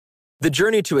The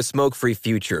journey to a smoke-free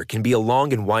future can be a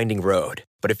long and winding road,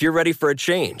 but if you're ready for a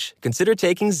change, consider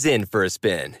taking Zyn for a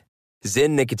spin. Zyn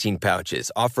nicotine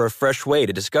pouches offer a fresh way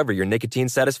to discover your nicotine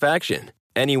satisfaction.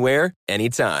 Anywhere,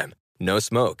 anytime. No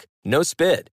smoke, no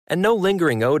spit, and no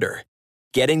lingering odor.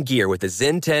 Get in gear with the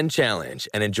Zyn 10 Challenge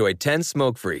and enjoy 10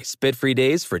 smoke-free, spit-free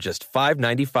days for just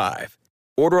 $5.95.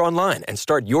 Order online and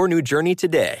start your new journey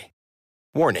today.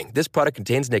 Warning, this product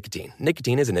contains nicotine.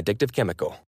 Nicotine is an addictive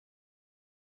chemical.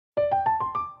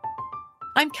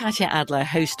 I'm Katya Adler,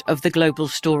 host of The Global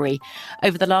Story.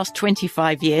 Over the last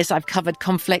 25 years, I've covered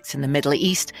conflicts in the Middle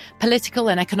East, political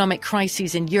and economic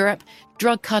crises in Europe,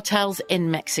 drug cartels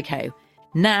in Mexico.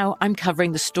 Now I'm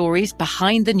covering the stories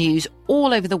behind the news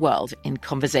all over the world in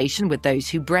conversation with those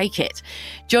who break it.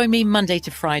 Join me Monday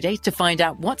to Friday to find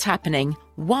out what's happening,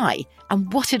 why,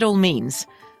 and what it all means.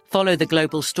 Follow The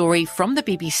Global Story from the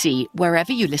BBC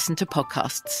wherever you listen to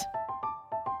podcasts.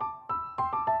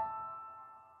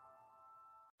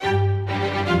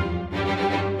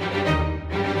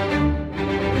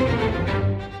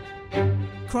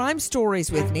 Crime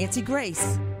Stories with Nancy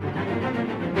Grace.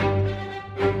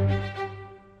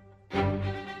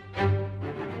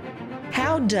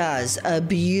 How does a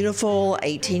beautiful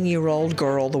 18-year-old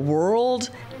girl, the world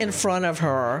in front of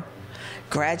her,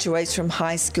 graduates from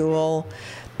high school,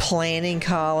 planning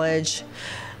college,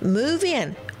 move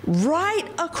in right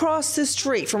across the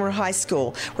street from her high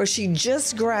school where she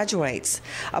just graduates,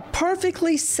 a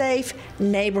perfectly safe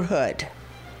neighborhood,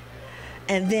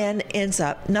 and then ends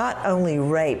up not only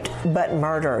raped but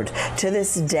murdered? To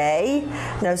this day,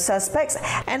 no suspects.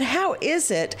 And how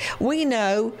is it we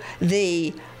know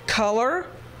the color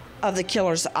of the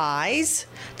killer's eyes,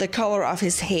 the color of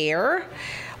his hair,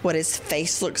 what his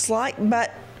face looks like,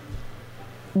 but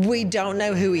we don't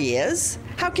know who he is?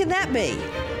 How can that be?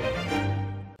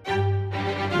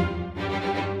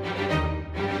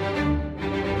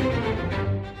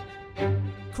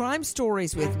 Crime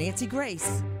Stories with Nancy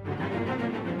Grace.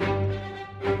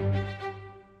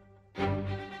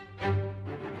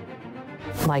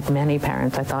 Like many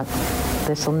parents, I thought,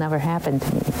 this will never happen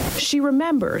to me. She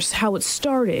remembers how it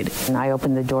started. And I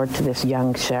opened the door to this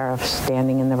young sheriff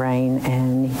standing in the rain,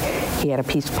 and he had a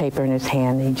piece of paper in his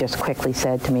hand. He just quickly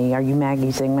said to me, "Are you Maggie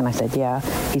Zingman?" I said, "Yeah."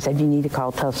 He said, "You need to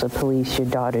call Tulsa police. Your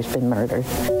daughter's been murdered."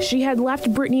 She had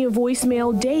left Brittany a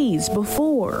voicemail days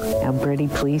before. Now, Brittany,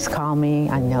 please call me.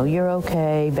 I know you're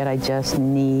okay, but I just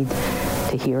need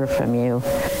to hear from you.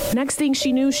 Next thing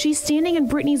she knew, she's standing in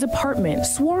Brittany's apartment,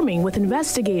 swarming with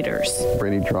investigators.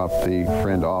 Brittany dropped the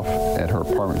friend off at her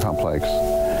apartment complex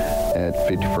at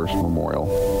 51st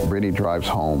Memorial. Brittany drives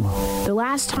home. The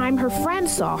last time her friend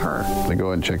saw her, They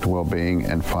go and check the well-being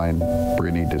and find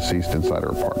Brittany deceased inside her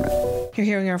apartment. You're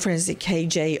hearing our friends at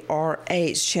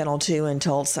KJRH Channel 2 in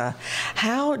Tulsa.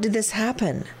 How did this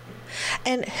happen?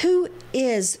 And who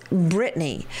is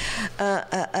Brittany?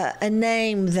 A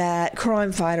name that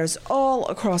crime fighters all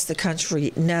across the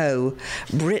country know.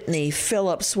 Brittany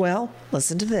Phillips. Well,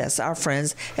 listen to this. Our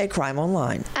friends at Crime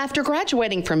Online. After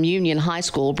graduating from Union High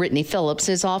School, Brittany Phillips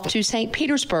is off to St.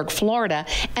 Petersburg, Florida,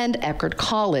 and Eckerd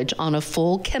College on a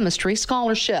full chemistry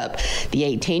scholarship. The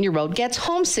 18-year-old gets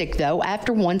homesick, though,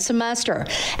 after one semester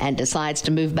and decides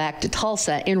to move back to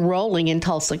Tulsa, enrolling in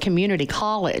Tulsa Community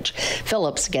College.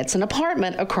 Phillips gets an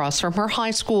apartment across from her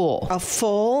high school. A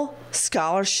full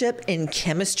scholarship in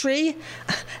chemistry?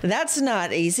 That's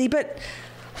not easy, but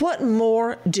what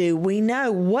more do we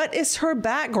know? What is her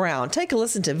background? Take a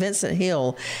listen to Vincent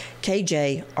Hill,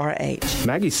 KJRH.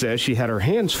 Maggie says she had her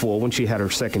hands full when she had her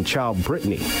second child,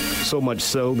 Brittany, so much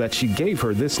so that she gave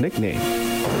her this nickname.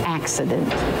 Accident,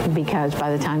 because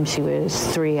by the time she was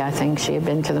 3, I think she had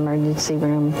been to the emergency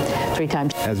room 3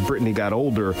 times. As Brittany got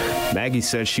older, Maggie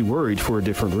says she worried for a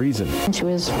different reason. She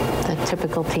was the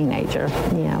typical teenager,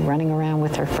 running around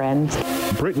with her friends.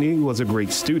 Brittany was a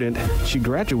great student. She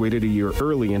graduated a year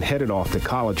early and headed off to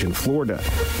college in Florida,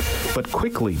 but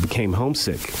quickly became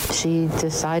homesick. She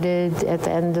decided at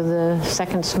the end of the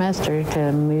second semester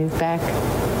to move back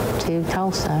to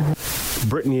Tulsa.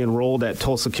 Brittany enrolled at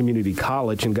Tulsa Community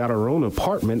College and got her own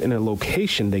apartment in a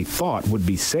location they thought would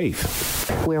be safe,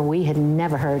 where we had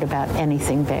never heard about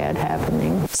anything bad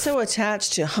happening. So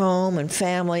attached to home and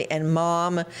family and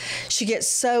mom, she gets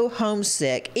so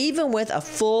homesick. Even with a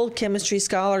full chemistry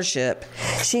scholarship,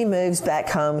 she moves back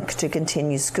home to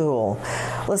continue school.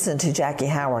 Listen to Jackie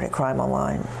Howard at Crime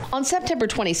Online. On September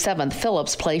 27th,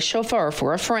 Phillips plays chauffeur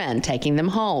for a friend, taking them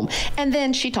home, and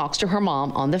then she talks to her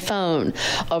mom on the phone.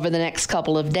 Over the next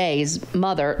couple of days,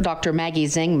 mother, Dr. Maggie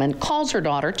Zingman, calls her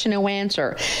daughter to no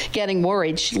answer. Getting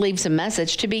worried, she leaves a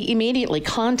message to be immediately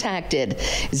contacted.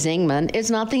 Zingman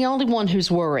is not the only one who's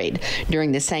worried.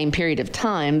 During the same period of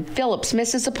time, Phillips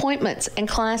misses appointments and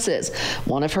classes.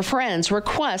 One of her friends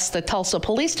requests the Tulsa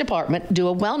Police Department do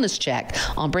a wellness check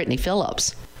on Brittany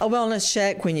Phillips. A wellness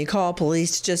check, when you call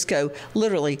police, just go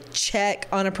literally check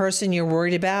on a person you're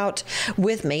worried about.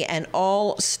 With me, an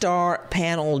all-star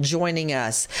panel joining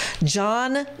us.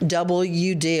 John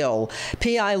W. Dill,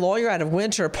 PI lawyer out of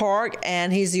Winter Park,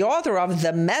 and he's the author of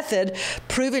The Method,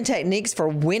 Proven Techniques for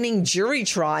Winning Jury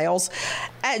Trials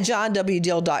at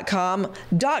johnwdill.com.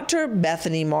 Dr.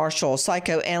 Bethany Marshall,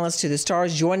 psychoanalyst to the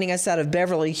stars, joining us out of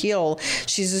Beverly Hills.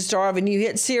 She's the star of a new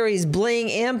hit series, Bling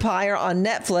Empire, on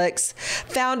Netflix.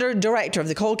 Founder, director of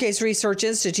the Cold Case Research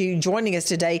Institute, joining us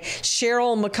today,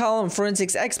 Cheryl McCollum,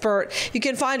 forensics expert. You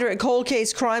can find her at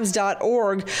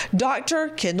coldcasecrimes.org. Dr.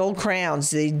 Kendall Crowns,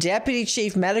 the deputy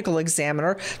chief medical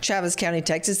examiner, Travis County,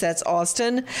 Texas, that's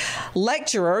Austin,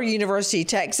 lecturer, University of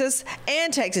Texas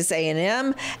and Texas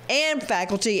A&M, and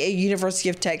faculty at University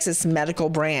of Texas Medical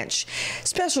Branch.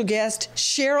 Special guest,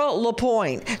 Cheryl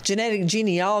LaPointe, genetic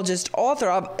genealogist, author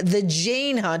of The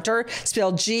Gene Hunter,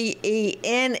 spelled Gene,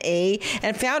 and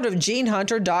founder of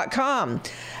GeneHunter.com.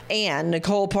 And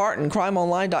Nicole Parton,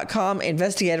 crimeonline.com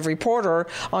investigative reporter,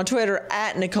 on Twitter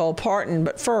at Nicole Parton.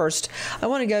 But first, I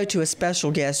want to go to a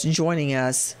special guest joining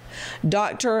us,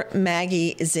 Dr.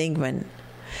 Maggie Zingman.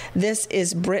 This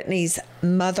is Brittany's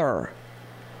mother,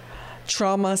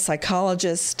 trauma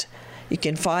psychologist. You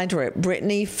can find her at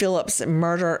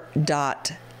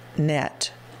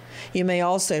BrittanyPhillipsMurder.net. You may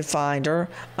also find her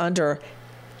under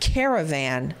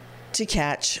Caravan to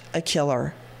Catch a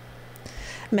Killer.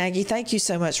 Maggie, thank you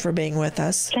so much for being with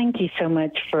us. Thank you so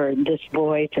much for this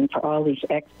voice and for all these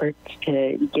experts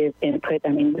to give input. I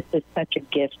mean, this is such a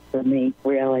gift for me,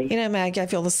 really. You know, Maggie, I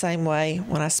feel the same way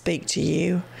when I speak to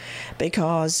you,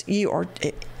 because you are,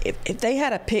 if they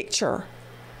had a picture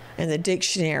in the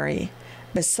dictionary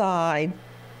beside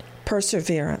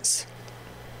perseverance,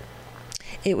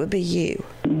 it would be you.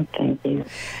 Thank you.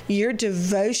 Your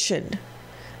devotion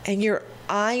and your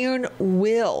iron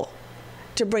will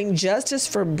to bring justice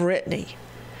for Brittany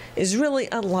is really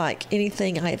unlike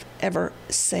anything I've ever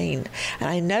seen. And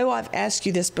I know I've asked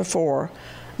you this before,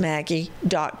 Maggie,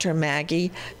 Dr.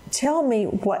 Maggie. Tell me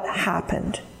what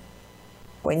happened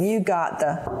when you got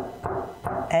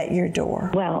at your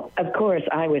door. Well, of course,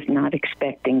 I was not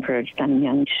expecting for some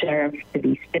young sheriff to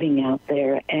be sitting out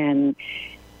there. And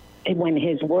when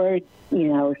his word,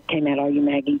 came out, "Are you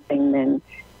Maggie Zingman?"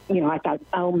 I thought,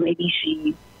 oh, maybe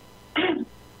she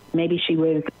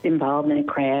was involved in a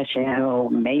crash,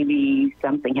 maybe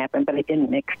something happened, but I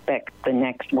didn't expect the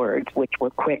next words, which were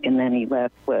quick, and then he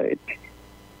left was,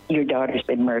 "Your daughter's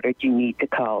been murdered. You need to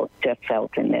call Jeff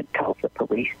Felton at Tulsa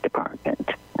Police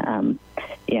Department."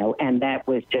 And that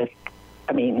was just,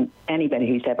 anybody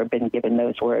who's ever been given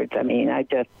those words, I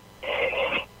just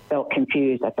felt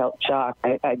confused. I felt shocked.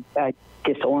 I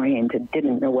disoriented,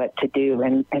 didn't know what to do,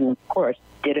 and of course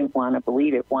didn't want to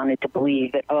believe it, wanted to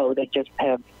believe that, they just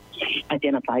have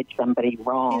identified somebody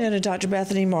wrong. To Dr.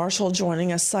 Bethany Marshall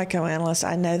joining us, psychoanalyst,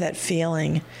 I know that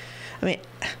feeling.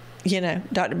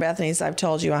 Dr. Bethany, as I've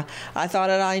told you, I thought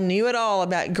that I knew it all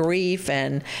about grief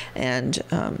and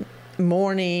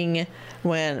mourning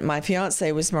when my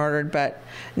fiance was murdered, but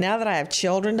now that I have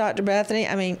children, Dr. Bethany,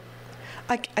 I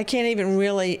can't even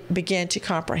really begin to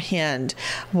comprehend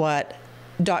what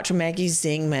Dr. Maggie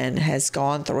Zingman has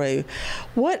gone through.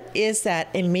 What is that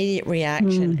immediate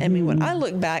reaction? Mm-hmm. When I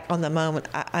look back on the moment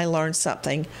I learned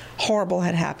something horrible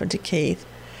had happened to Keith,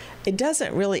 it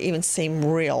doesn't really even seem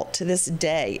real to this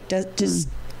day. Just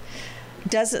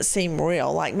doesn't seem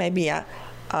real. Like maybe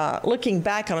looking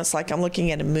back on it's like I'm looking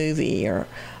at a movie or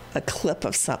a clip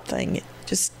of something. It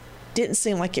just didn't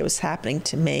seem like it was happening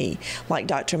to me, like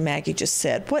Dr. Maggie just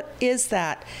said. What is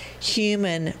that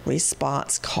human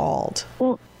response called?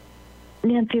 Well,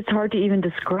 Nancy, it's hard to even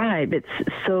describe. It's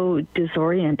so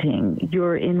disorienting.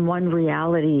 You're in one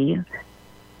reality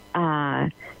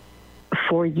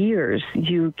for years.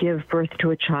 You give birth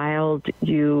to a child,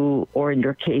 or in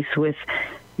your case with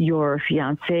your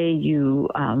fiance, you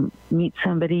meet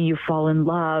somebody, you fall in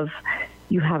love,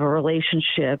 you have a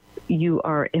relationship, you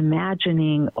are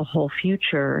imagining a whole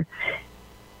future,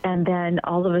 and then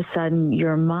all of a sudden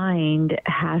your mind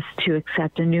has to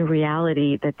accept a new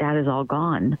reality that is all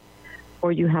gone.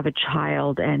 Or you have a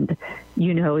child, and as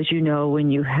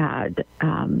when you had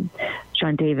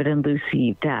John David and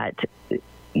Lucy, that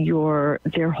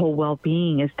their whole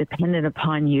well-being is dependent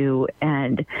upon you,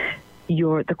 and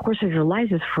the course of your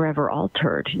life is forever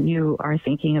altered. You are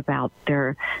thinking about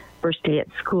their first day at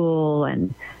school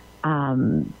and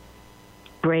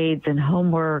grades and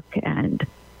homework, and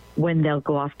when they'll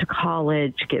go off to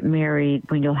college, get married,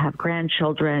 when you'll have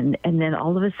grandchildren, and then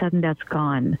all of a sudden that's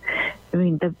gone. I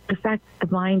mean, the fact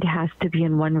the mind has to be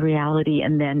in one reality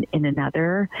and then in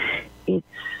another, it's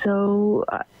so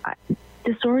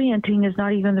disorienting is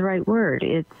not even the right word.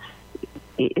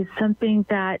 It's something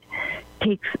that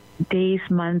takes days,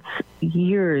 months,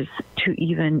 years to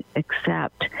even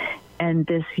accept. And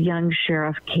this young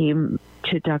sheriff came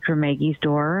to Dr. Maggie's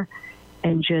door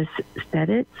and just said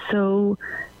it so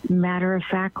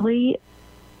matter-of-factly,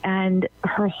 and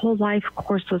her whole life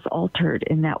course was altered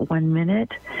in that 1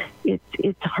 minute.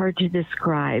 It's hard to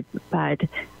describe, but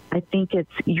I think it's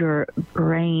your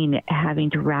brain having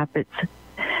to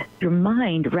your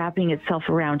mind wrapping itself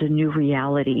around a new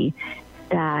reality,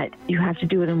 that you have to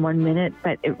do it in 1 minute,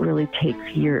 but it really takes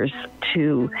years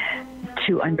to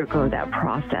undergo that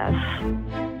process.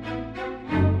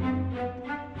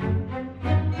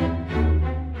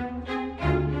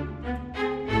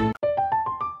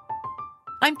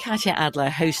 I'm Katya Adler,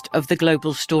 host of The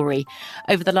Global Story.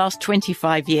 Over the last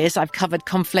 25 years, I've covered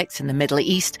conflicts in the Middle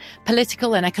East,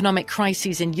 political and economic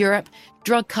crises in Europe,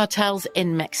 drug cartels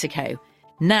in Mexico.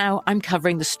 Now I'm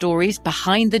covering the stories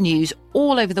behind the news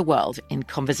all over the world in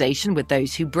conversation with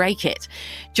those who break it.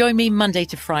 Join me Monday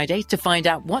to Friday to find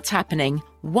out what's happening,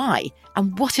 why,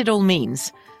 and what it all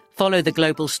means. Follow The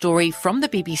Global Story from the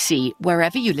BBC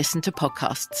wherever you listen to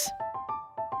podcasts.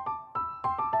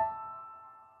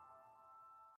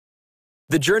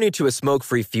 The journey to a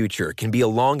smoke-free future can be a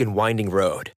long and winding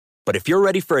road. But if you're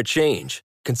ready for a change,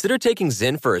 consider taking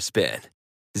Zyn for a spin.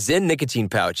 Zyn nicotine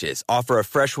pouches offer a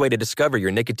fresh way to discover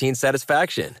your nicotine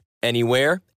satisfaction.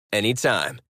 Anywhere,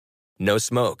 anytime. No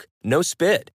smoke, no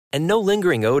spit, and no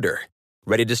lingering odor.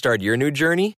 Ready to start your new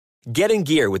journey? Get in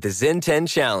gear with the Zyn 10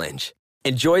 Challenge.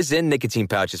 Enjoy Zyn nicotine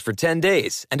pouches for 10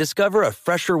 days and discover a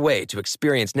fresher way to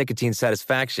experience nicotine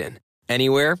satisfaction.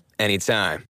 Anywhere,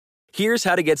 anytime. Here's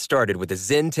how to get started with the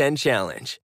Zyn 10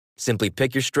 Challenge. Simply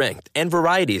pick your strength and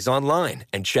varieties online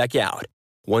and check out.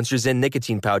 Once your Zyn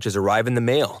nicotine pouches arrive in the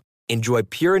mail, enjoy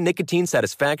pure nicotine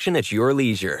satisfaction at your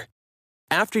leisure.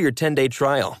 After your 10-day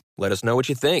trial, let us know what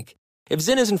you think. If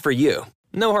Zyn isn't for you,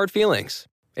 no hard feelings.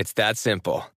 It's that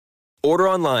simple. Order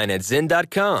online at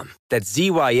Zyn.com, that's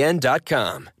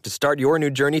ZYN.com, to start your new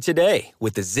journey today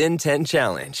with the Zyn 10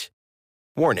 Challenge.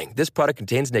 Warning, this product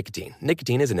contains nicotine.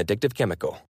 Nicotine is an addictive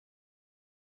chemical.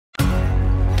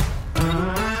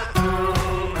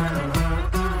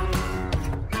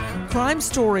 Crime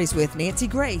Stories with Nancy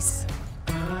Grace.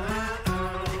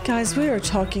 Guys, we are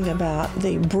talking about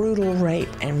the brutal rape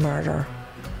and murder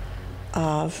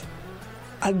of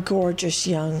a gorgeous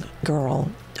young girl,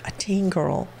 a teen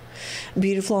girl,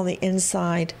 beautiful on the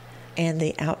inside and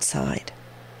the outside.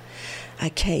 A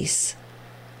case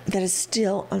that is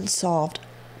still unsolved.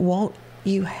 Won't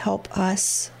you help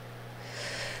us?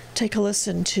 Take a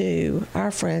listen to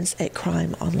our friends at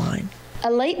Crime Online. A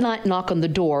late-night knock on the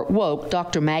door woke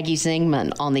Dr. Maggie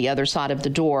Zingman. On the other side of the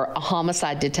door, a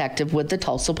homicide detective with the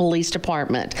Tulsa Police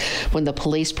Department. When the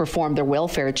police performed their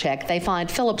welfare check, they find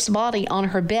Phillips' body on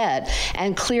her bed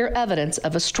and clear evidence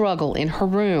of a struggle in her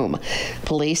room.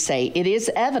 Police say it is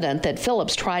evident that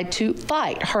Phillips tried to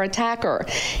fight her attacker.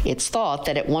 It's thought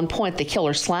that at one point the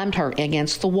killer slammed her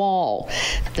against the wall.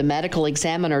 The medical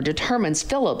examiner determines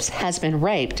Phillips has been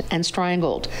raped and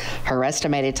strangled. Her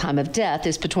estimated time of death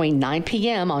is between 9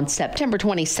 p.m. on September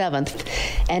 27th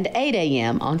and 8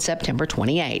 a.m. on September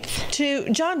 28th. To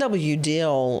John W.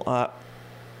 Dill,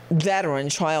 veteran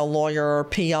trial lawyer,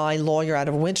 PI lawyer out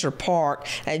of Winter Park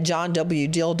at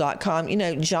johnwdill.com. You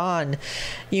know, John,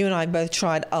 you and I both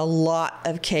tried a lot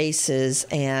of cases,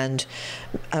 and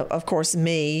of course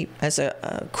me as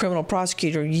a criminal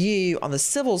prosecutor, you on the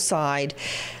civil side.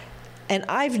 And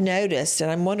I've noticed,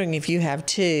 and I'm wondering if you have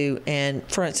too, and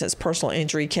for instance, personal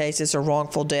injury cases or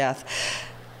wrongful death,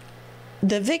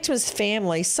 the victim's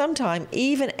family, sometime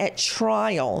even at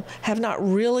trial, have not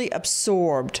really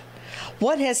absorbed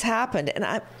what has happened. And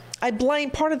I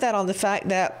blame part of that on the fact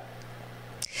that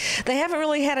they haven't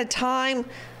really had a time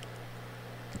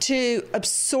to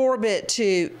absorb it,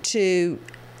 to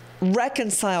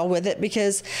reconcile with it,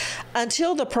 because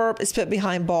until the perp is put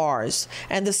behind bars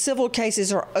and the civil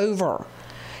cases are over,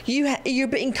 you're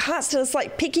being constant. It's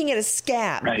like picking at a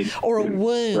scab or a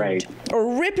wound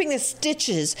or ripping the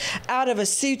stitches out of a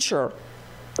suture.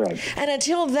 And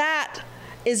until that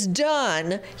is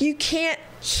done, you can't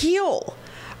heal.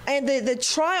 And the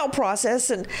trial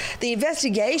process and the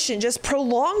investigation just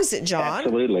prolongs it, John.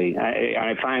 Absolutely.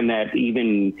 I find that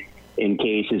even in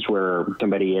cases where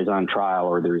somebody is on trial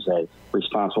or there's a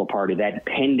responsible party, that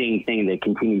pending thing that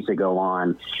continues to go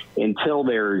on until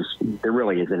there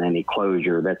really isn't any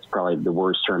closure. That's probably the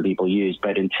worst term people use.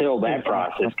 But until that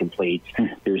process completes,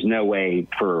 there's no way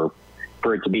for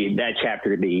it to be, that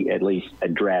chapter to be at least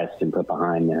addressed and put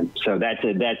behind them. So that's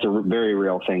a very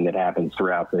real thing that happens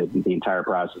throughout the entire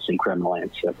process in criminal and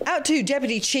civil. Out to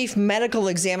Deputy Chief Medical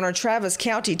Examiner, Travis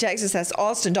County, Texas. That's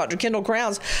Austin, Dr. Kendall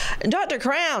Crowns. Dr.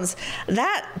 Crowns,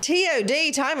 that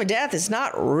TOD, time of death, is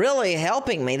not really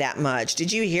helping me that much.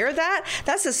 Did you hear that?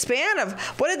 That's a span of,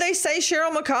 what did they say,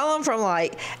 Cheryl McCollum, from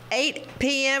like 8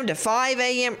 p.m. to 5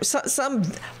 a.m.,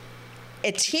 some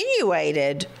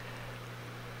attenuated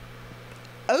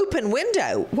open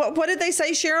window. What did they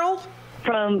say, Cheryl?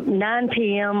 From 9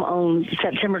 p.m. on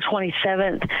September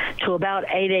 27th to about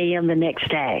 8 a.m. the next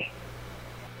day.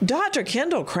 Dr.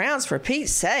 Kendall Crowns, for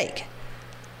Pete's sake.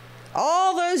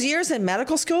 All those years in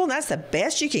medical school, and that's the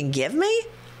best you can give me?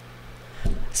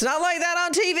 It's not like that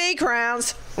on TV,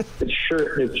 Crowns. It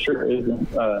sure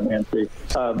isn't, Nancy.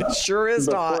 It sure is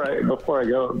not. Before I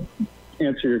go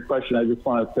answer your question, I just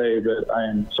want to say that I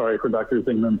am sorry for Dr.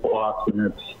 Zingman's loss,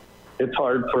 and it's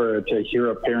hard to hear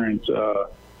a parent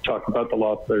talk about the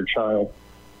loss of their child.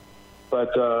 But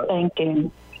thank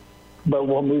you. But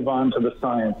we'll move on to the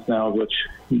science now, which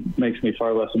makes me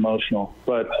far less emotional.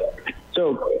 But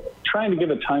so trying to give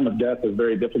a time of death is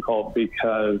very difficult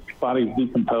because bodies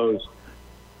decompose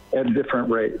at different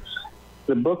rates.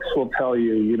 The books will tell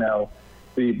you,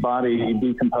 the body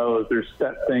decomposed. There's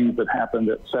set things that happened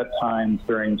at set times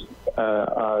during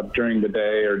the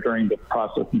day or during the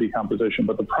process of decomposition.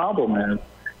 But the problem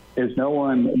is no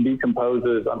one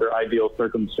decomposes under ideal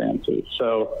circumstances.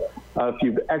 So if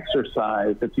you've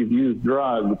exercised, if you've used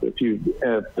drugs,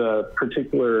 if the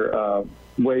particular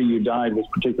way you died was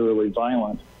particularly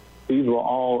violent, these will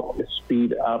all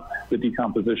speed up the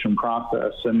decomposition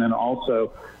process. And then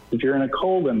also, if you're in a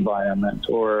cold environment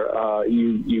or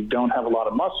you don't have a lot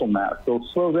of muscle mass, they'll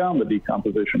slow down the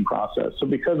decomposition process. So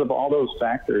because of all those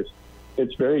factors,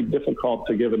 it's very difficult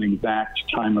to give an exact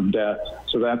time of death.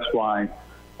 So that's why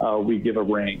we give a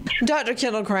range. Dr.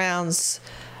 Kendall Crowns,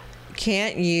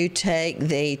 can't you take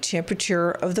the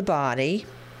temperature of the body,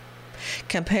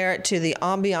 compare it to the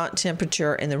ambient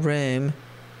temperature in the room,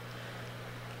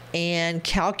 and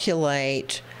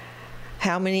calculate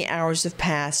how many hours have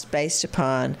passed based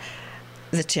upon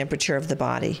the temperature of the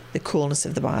body, the coolness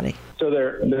of the body? So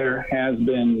there has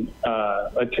been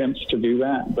attempts to do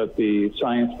that, but the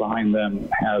science behind them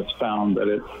has found that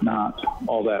it's not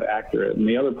all that accurate. And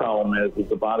the other problem is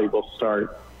the body will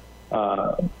start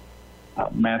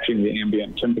matching the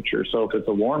ambient temperature. So if it's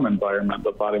a warm environment,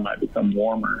 the body might become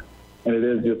warmer. And it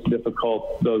is just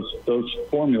difficult. Those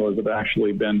formulas have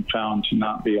actually been found to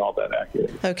not be all that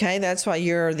accurate. Okay, that's why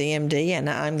you're the MD and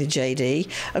I'm the JD.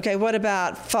 Okay, what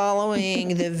about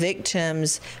following the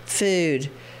victim's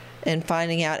food and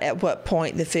finding out at what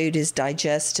point the food is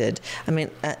digested? I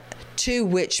mean, to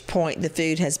which point the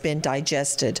food has been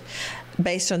digested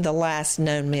based on the last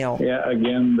known meal? Yeah,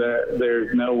 again,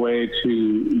 there's no way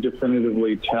to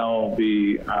definitively tell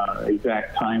the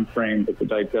exact time frame that the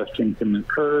digestion can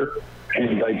occur,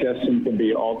 and digestion can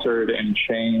be altered and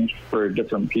changed for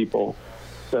different people.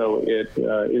 So it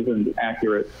isn't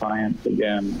accurate science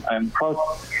again. And plus,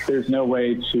 there's no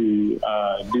way to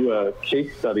do a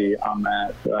case study on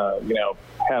that,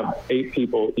 have 8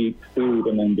 people eat food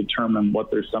and then determine what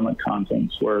their stomach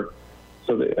contents were.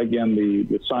 So that, again,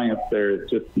 the science there is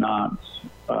just not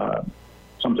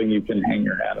something you can hang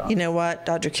your hat on. You know what,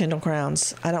 Dr. Kendall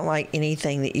Crowns, I don't like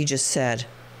anything that you just said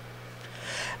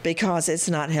because it's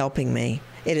not helping me.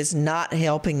 It is not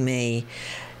helping me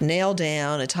nail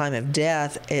down a time of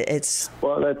death.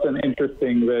 Well, that's an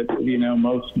interesting that,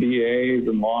 most DAs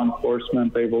and law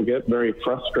enforcement, they will get very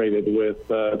frustrated with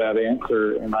that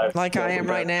answer. And I've like I am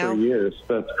right now. For years.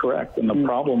 That's correct. And the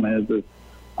problem is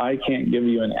I can't give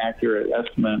you an accurate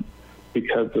estimate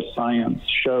because the science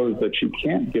shows that you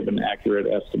can't give an accurate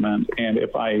estimate. And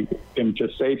if I am to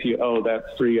say to you, that's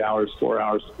 3 hours, 4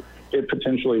 hours, it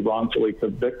potentially wrongfully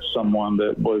convicts someone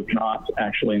that was not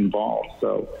actually involved.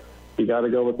 So you got to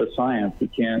go with the science. You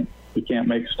can't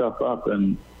make stuff up.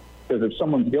 And because if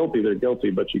someone's guilty, they're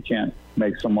guilty, but you can't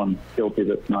make someone guilty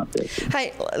that's not guilty.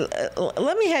 Hey,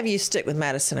 let me have you stick with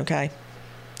Madison, okay?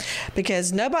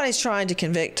 Because nobody's trying to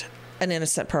convict an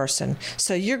innocent person.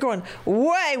 So you're going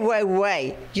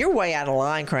way, you're way out of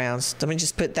line, Crowns. Let me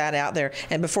just put that out there.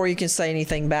 And before you can say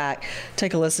anything back,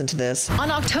 take a listen to this.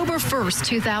 On October 1st,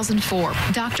 2004,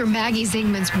 Dr. Maggie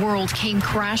Zingman's world came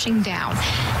crashing down.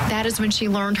 That is when she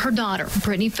learned her daughter,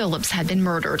 Brittany Phillips, had been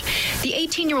murdered. The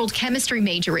 18-year-old chemistry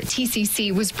major at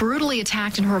TCC was brutally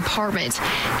attacked in her apartment.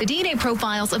 The DNA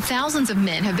profiles of thousands of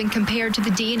men have been compared to the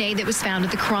DNA that was found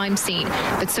at the crime scene,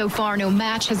 but so far no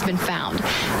match has been found.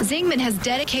 Zingman has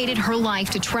dedicated her life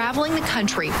to traveling the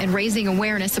country and raising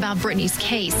awareness about Brittany's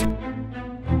case.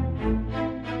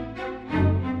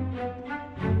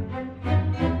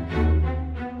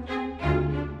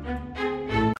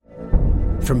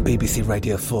 From BBC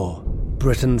Radio 4,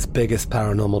 Britain's biggest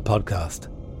paranormal podcast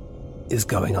is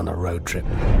going on a road trip.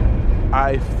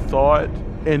 I thought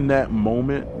in that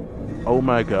moment, oh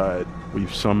my God,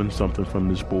 we've summoned something from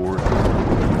this board.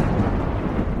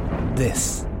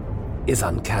 This is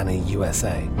Uncanny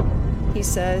USA. He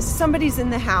says, somebody's in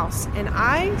the house, and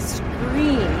I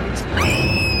screamed.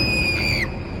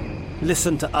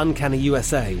 Listen to Uncanny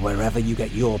USA wherever you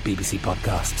get your BBC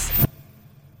podcasts,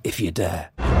 if you dare.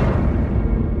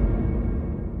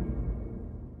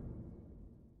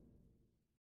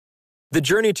 The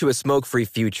journey to a smoke-free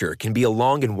future can be a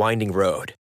long and winding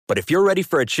road. But if you're ready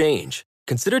for a change,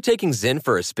 consider taking Zyn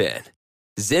for a spin.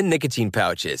 Zyn nicotine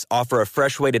pouches offer a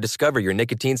fresh way to discover your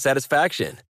nicotine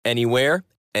satisfaction. Anywhere,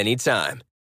 anytime.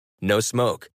 No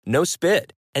smoke, no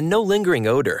spit, and no lingering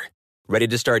odor. Ready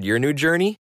to start your new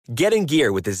journey? Get in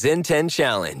gear with the Zyn 10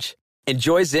 Challenge.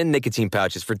 Enjoy Zyn nicotine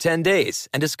pouches for 10 days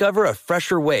and discover a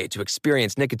fresher way to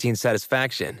experience nicotine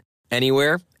satisfaction.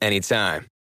 Anywhere, anytime.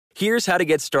 Here's how to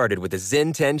get started with the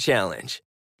Zyn 10 Challenge.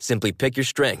 Simply pick your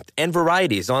strength and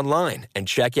varieties online and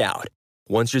check out.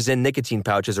 Once your Zyn nicotine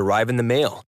pouches arrive in the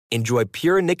mail, enjoy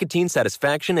pure nicotine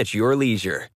satisfaction at your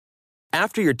leisure.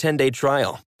 After your 10-day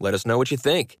trial, let us know what you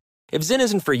think. If Zyn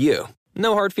isn't for you,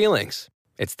 no hard feelings.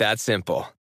 It's that simple.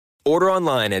 Order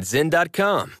online at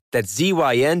Zyn.com, that's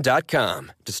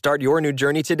ZYN.com, to start your new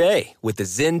journey today with the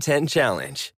Zyn 10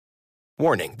 Challenge.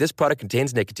 Warning, this product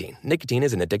contains nicotine. Nicotine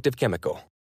is an addictive chemical.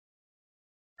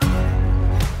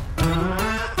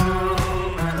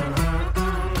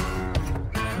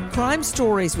 Crime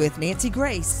Stories with Nancy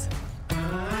Grace.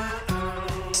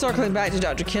 Circling back to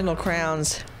Dr. Kendall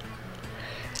Crowns,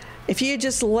 if you had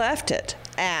just left it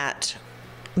at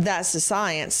that's the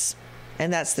science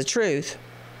and that's the truth,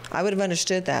 I would have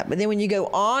understood that. But then when you go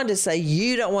on to say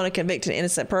you don't want to convict an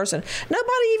innocent person,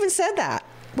 nobody even said that.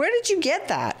 Where did you get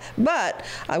that? But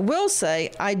I will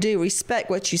say I do respect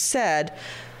what you said.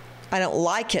 I don't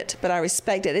like it, but I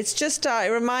respect it. It's just,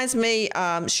 it reminds me,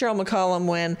 Cheryl McCollum,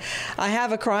 when I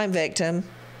have a crime victim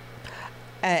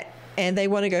and they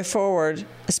want to go forward,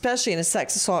 especially in a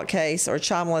sex assault case or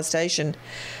child molestation,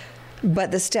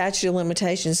 but the statute of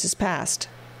limitations is passed.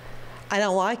 I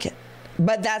don't like it.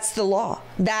 But that's the law.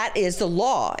 That is the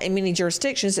law in many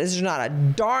jurisdictions. There's not a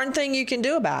darn thing you can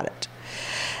do about it.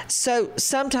 So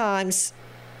sometimes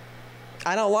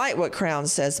I don't like what Crown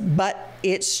says, but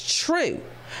it's true.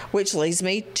 Which leads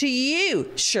me to you,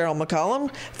 Cheryl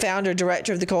McCollum, founder,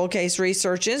 director of the Cold Case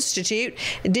Research Institute.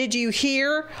 Did you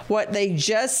hear what they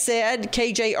just said,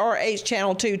 KJRH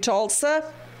Channel 2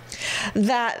 Tulsa?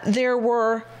 That there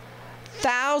were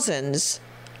thousands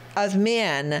of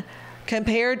men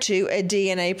compared to a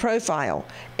DNA profile.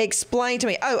 Explain to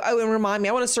me. Oh, and remind me,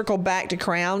 I want to circle back to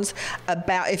Crowns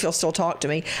about, if you'll still talk to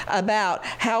me, about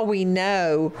how we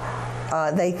know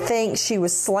they think she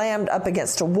was slammed up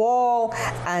against a wall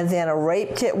and then a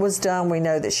rape kit was done. We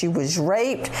know that she was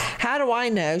raped. How do I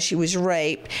know she was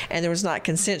raped and there was not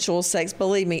consensual sex?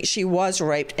 Believe me, she was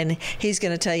raped, and he's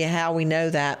going to tell you how we know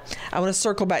that. I want to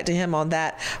circle back to him on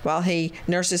that while he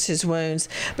nurses his wounds.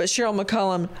 But Cheryl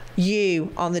McCollum,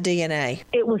 you on the DNA.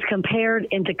 It was compared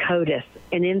into CODIS,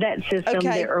 and in that system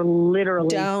there are literally...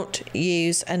 Don't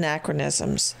use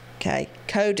anachronisms. Okay,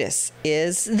 CODIS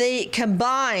is the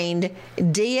combined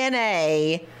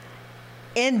DNA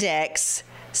index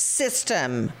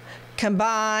system.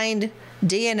 Combined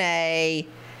DNA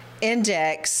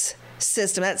index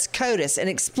system. That's CODIS. And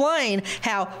explain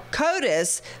how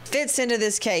CODIS fits into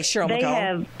this case, Cheryl McCollum. They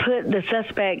have put the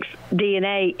suspect's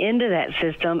DNA into that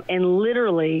system and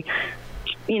literally,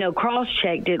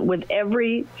 cross-checked it with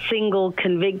every single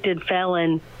convicted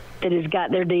felon that has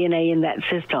got their DNA in that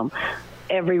system.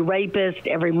 Every rapist,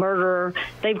 every murderer,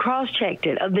 they've cross-checked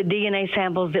it. Of the DNA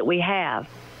samples that we have,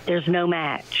 there's no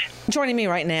match. Joining me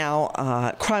right now,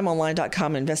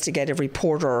 crimeonline.com investigative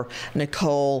reporter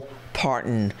Nicole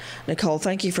Parton. Nicole,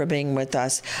 thank you for being with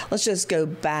us. Let's just go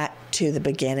back to the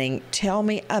beginning. Tell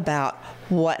me about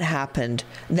what happened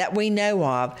that we know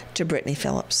of to Brittany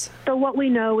Phillips. So what we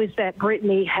know is that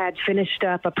Brittany had finished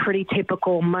up a pretty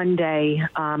typical Monday,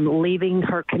 leaving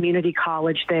her community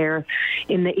college there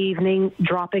in the evening,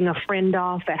 dropping a friend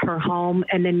off at her home,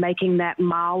 and then making that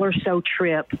mile or so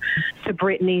trip to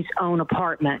Brittany's own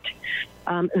apartment.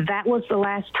 That was the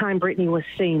last time Brittany was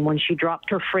seen, when she dropped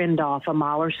her friend off a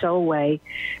mile or so away.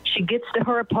 She gets to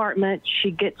her apartment.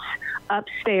 She gets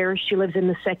upstairs. She lives in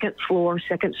the second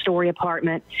story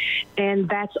apartment, and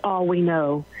that's all we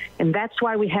know. And that's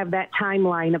why we have that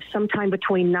timeline of sometime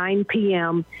between 9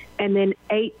 p.m. and then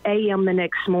 8 a.m. the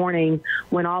next morning,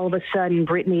 when all of a sudden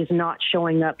Brittany is not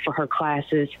showing up for her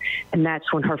classes, and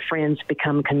that's when her friends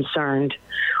become concerned.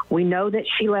 We know that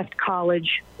she left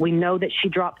college. We know that she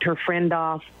dropped her friend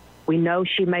off. We know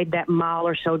she made that mile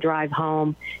or so drive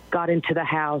home, got into the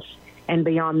house, and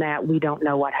beyond that, we don't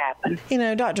know what happened. You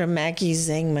know, Dr. Maggie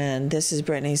Zingman, this is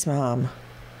Brittany's mom.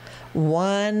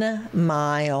 1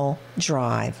 mile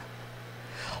drive.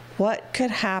 What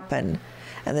could happen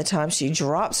at the time she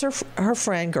drops her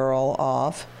friend girl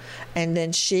off, and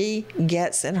then she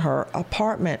gets in her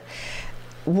apartment?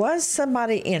 Was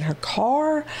somebody in her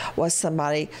car? Was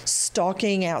somebody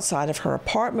stalking outside of her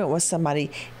apartment? Was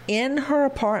somebody in her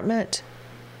apartment?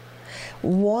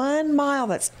 1 mile,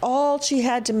 that's all she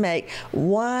had to make.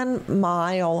 1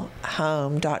 mile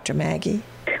home, Dr. Maggie.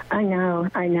 I know,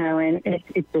 and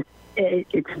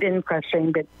it's been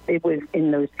frustrating, but it was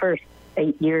in those first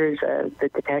 8 years of the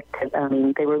detective. I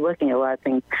mean, they were looking at a lot of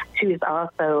things. She was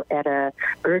also at a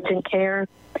urgent care.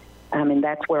 And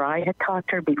that's where I had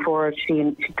talked to her before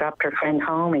she dropped her friend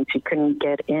home, and she couldn't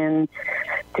get in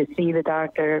to see the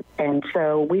doctor. And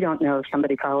so we don't know if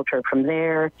somebody followed her from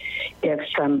there.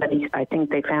 I think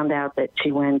they found out that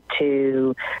she went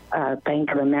to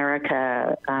Bank of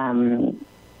America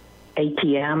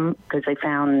ATM, because they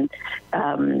found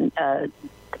a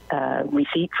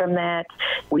receipt from that.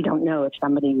 We don't know if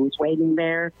somebody was waiting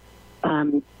there.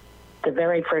 The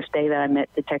very first day that I met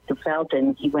Detective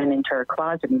Felton, he went into her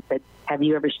closet and said, "Have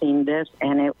you ever seen this?"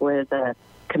 And it was a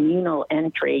communal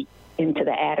entry into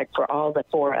the attic for all the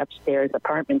 4 upstairs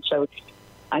apartments. So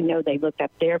I know they looked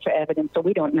up there for evidence, so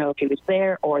we don't know if he was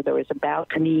there or there was a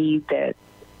balcony that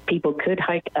people could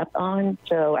hike up on.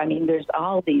 So, I mean, there's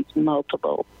all these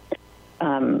multiple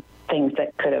things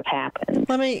that could have happened.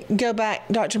 Let me go back,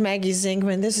 Dr. Maggie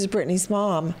Zingman. This is Brittany's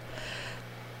mom.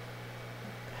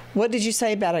 What did you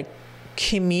say about a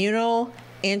communal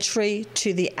entry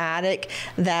to the attic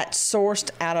that sourced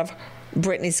out of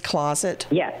Brittany's closet?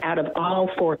 Yeah, out of all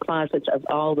 4 closets of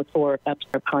all the 4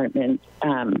 upstairs apartments,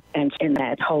 and in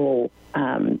that whole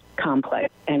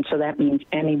complex. And so that means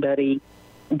anybody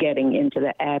getting into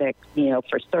the attic,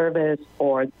 for service,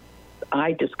 or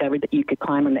I discovered that you could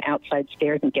climb on the outside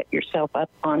stairs and get yourself up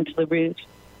onto the roof.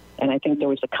 And I think there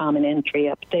was a common entry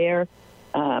up there.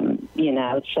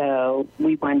 So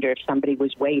we wonder if somebody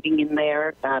was waiting in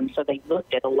there. So they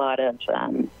looked at a lot of,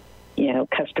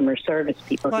 customer service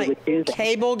people who would do that.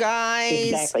 Cable guys,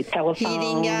 exactly, telephone,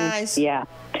 heating guys,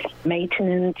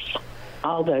 maintenance,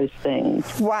 all those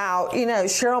things. Wow,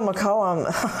 Cheryl McCollum,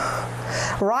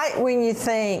 right when you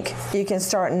think you can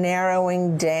start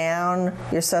narrowing down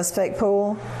your suspect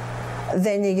pool,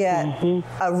 then you get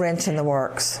a wrench in the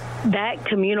works. That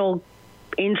communal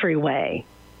entryway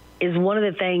is one of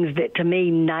the things that, to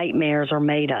me, nightmares are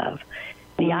made of.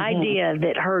 The idea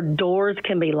that her doors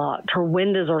can be locked, her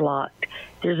windows are locked,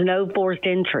 there's no forced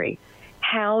entry.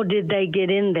 How did they get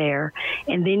in there?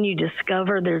 And then you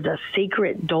discover there's a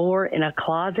secret door in a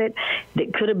closet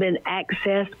that could have been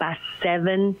accessed by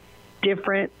 7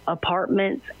 different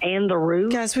apartments and the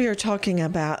roof. Guys, we are talking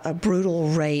about a brutal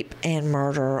rape and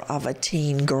murder of a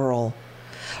teen girl.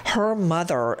 Her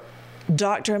mother,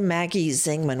 Dr. Maggie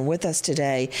Zingman, with us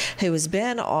today, who has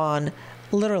been on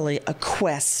literally a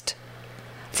quest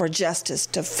for justice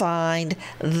to find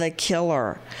the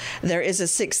killer. There is a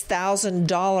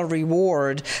 $6,000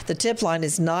 reward. The tip line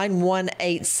is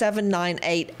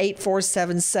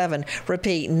 918-798-8477.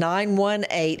 Repeat,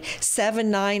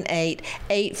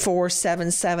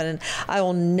 918-798-8477. And I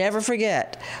will never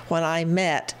forget when I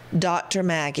met Dr.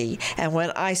 Maggie and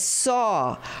when I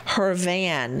saw her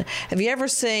van. Have you ever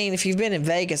seen, if you've been in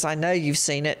Vegas, I know you've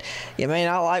seen it. You may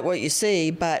not like what you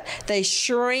see, but they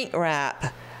shrink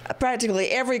wrap.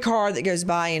 Practically every car that goes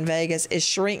by in Vegas is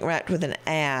shrink wrapped with an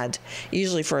ad,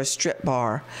 usually for a strip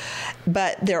bar.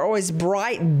 But they're always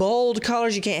bright, bold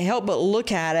colors. You can't help but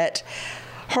look at it.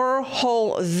 Her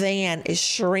whole van is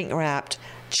shrink wrapped,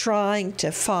 trying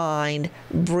to find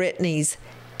Brittany's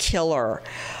killer.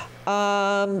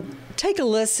 Take a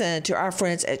listen to our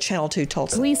friends at Channel 2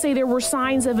 Tulsa. Police say there were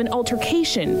signs of an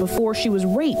altercation before she was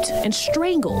raped and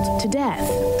strangled to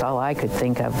death. All I could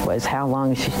think of was how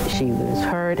long she was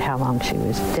hurt, how long she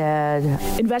was dead.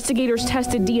 Investigators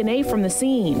tested DNA from the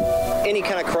scene. Any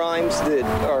kind of crimes that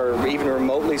are even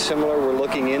remotely similar we're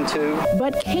looking into.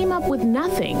 But came up with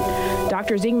nothing.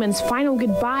 Dr. Zingman's final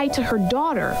goodbye to her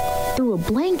daughter through a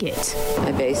blanket.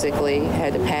 I basically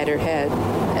had to pat her head,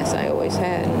 as I always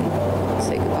had, and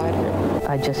say goodbye to her.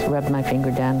 I just rubbed my finger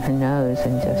down her nose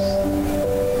and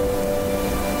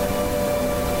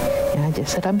I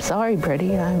just said, I'm sorry,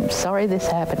 Brittany. I'm sorry this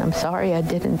happened. I'm sorry I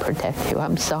didn't protect you.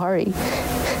 I'm sorry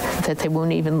that they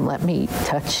won't even let me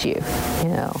touch you, you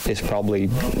know. It's probably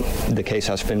the case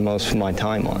I spend most of my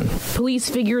time on. Police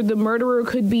figured the murderer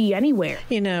could be anywhere.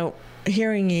 You know,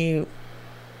 hearing you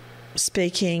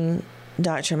speaking,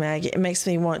 Dr. Maggie, it makes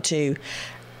me want to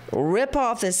rip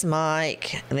off this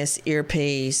mic and this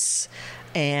earpiece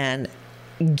and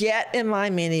get in my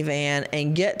minivan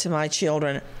and get to my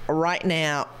children right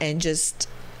now and just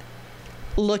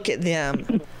look at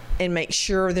them and make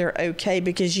sure they're okay,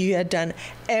 because you had done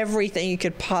everything you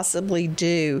could possibly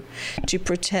do to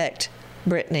protect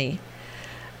Brittany.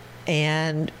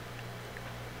 And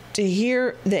to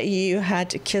hear that you had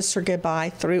to kiss her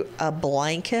goodbye through a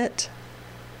blanket,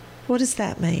 what does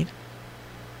that mean?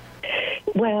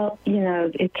 Well, you know,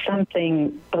 it's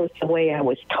something, both the way I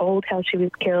was told how she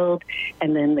was killed,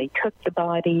 and then they took the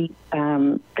body.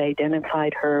 They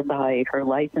identified her by her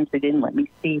license. They didn't let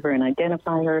me see her and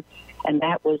identify her. And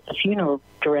that was the funeral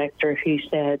director who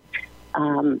said,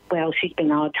 well, she's been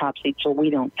autopsied, so we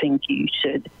don't think you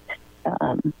should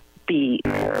be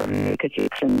her, because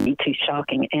it's going to be too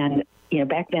shocking. And you know,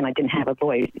 back then I didn't have a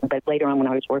voice, but later on when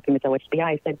I was working with OSBI,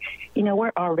 I said, you know,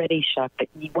 we're already shocked, but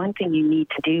one thing you need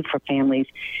to do for families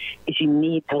is you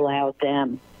need to allow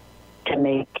them to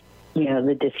make, you know,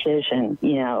 the decision,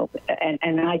 you know,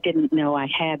 and I didn't know I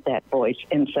had that voice.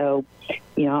 And so,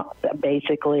 you know,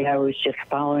 basically I was just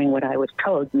following what I was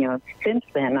told. You know, since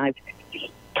then I've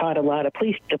taught a lot of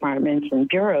police departments and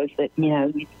bureaus that, you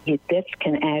know, this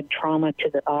can add trauma to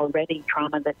the already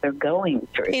trauma that they're going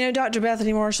through. You know, Dr.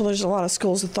 Bethany Marshall, there's a lot of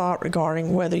schools of thought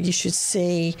regarding whether you should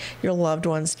see your loved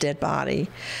one's dead body.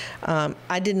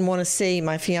 I didn't want to see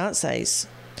my fiance's.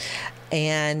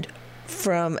 And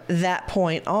from that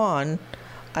point on,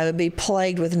 I would be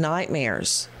plagued with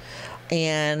nightmares.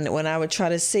 And when I would try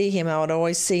to see him, I would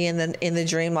always see in the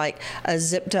dream like a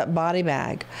zipped up body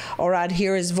bag, or I'd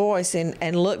hear his voice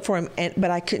and look for him, but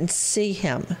I couldn't see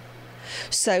him.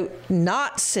 So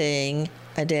not seeing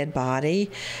a dead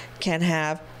body can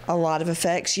have a lot of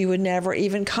effects you would never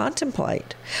even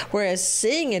contemplate. Whereas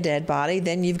seeing a dead body,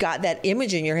 then you've got that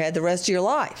image in your head the rest of your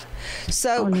life.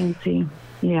 So, Nancy,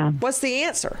 yeah. What's the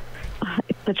answer?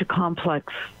 It's such a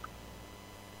complex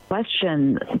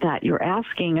question that you're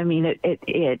asking. I mean,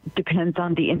 it depends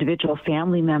on the individual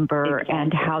family member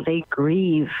and how they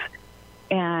grieve.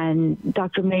 And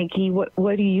Dr. Maggie, what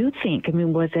do you think? I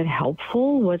mean, was it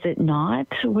helpful? Was it not?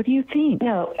 What do you think?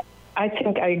 No, I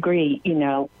think I agree. You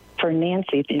know, for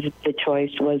Nancy, the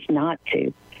choice was not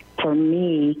to. For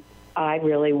me, I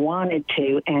really wanted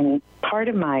to. And part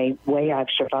of my way I've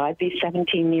survived these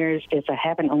 17 years is I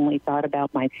haven't only thought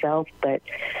about myself, but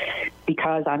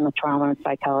because I'm a trauma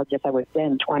psychologist, I was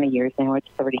then 20 years, now it's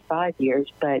 35 years.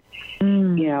 But,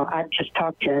 you know, I've just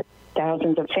talked to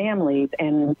thousands of families,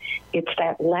 and it's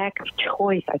that lack of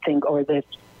choice, I think, or this,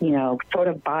 you know, sort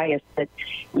of bias that,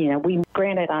 you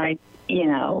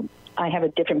know, I have a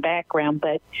different background,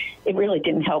 but it really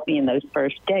didn't help me in those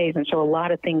first days. And so a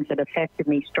lot of things that affected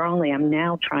me strongly, I'm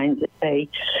now trying to say,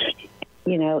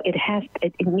 you know, it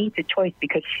needs a choice,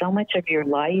 because so much of your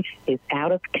life is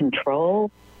out of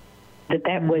control.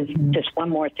 That was just one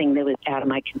more thing that was out of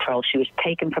my control. She was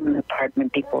taken from an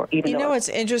apartment before. You know what's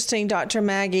interesting, Dr.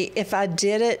 Maggie? If I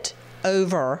did it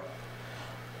over,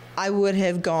 I would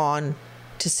have gone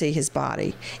to see his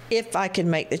body if I could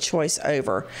make the choice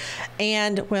over.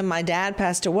 And when my dad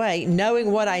passed away,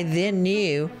 knowing what I then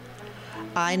knew,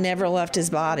 I never left his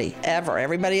body, ever.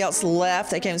 Everybody else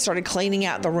left. They came and started cleaning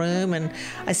out the room, and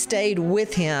I stayed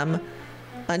with him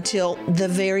until the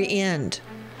very end.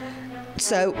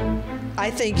 So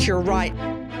I think you're right.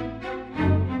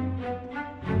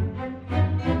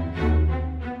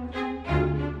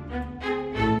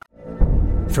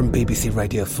 From BBC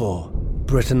Radio 4,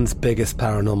 Britain's biggest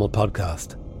paranormal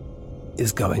podcast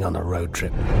is going on a road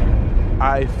trip.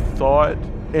 I thought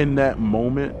in that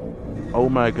moment, oh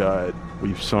my God,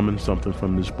 we've summoned something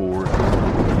from this board.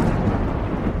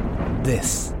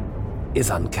 This is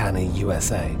Uncanny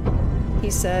USA. He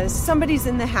says, somebody's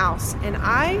in the house, and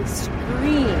I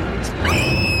screamed.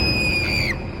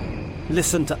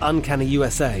 Listen to Uncanny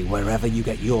USA wherever you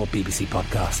get your BBC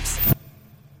podcasts,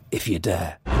 if you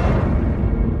dare.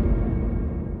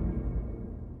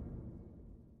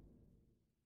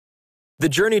 The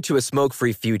journey to a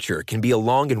smoke-free future can be a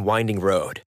long and winding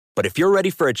road. But if you're ready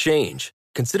for a change,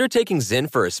 consider taking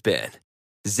Zyn for a spin.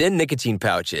 Zyn nicotine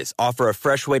pouches offer a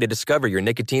fresh way to discover your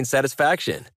nicotine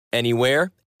satisfaction.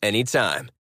 Anywhere,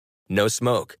 anytime. No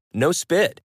smoke, no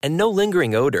spit, and no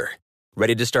lingering odor.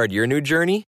 Ready to start your new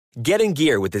journey? Get in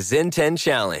gear with the Zyn 10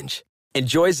 Challenge.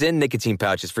 Enjoy Zyn nicotine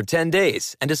pouches for 10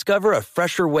 days and discover a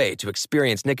fresher way to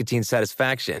experience nicotine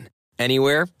satisfaction.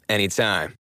 Anywhere,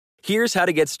 anytime. Here's how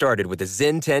to get started with the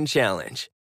Zyn 10 Challenge.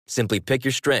 Simply pick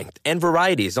your strength and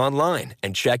varieties online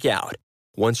and check out.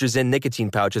 Once your Zyn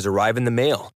nicotine pouches arrive in the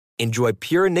mail, enjoy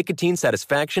pure nicotine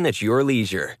satisfaction at your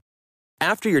leisure.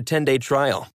 After your 10-day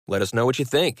trial, let us know what you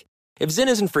think. If Zyn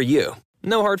isn't for you,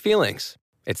 no hard feelings.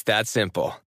 It's that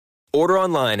simple. Order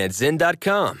online at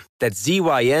Zyn.com, that's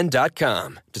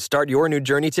ZYN.com, to start your new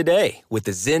journey today with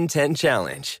the Zyn 10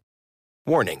 Challenge.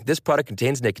 Warning, this product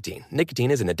contains nicotine. Nicotine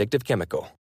is an addictive chemical.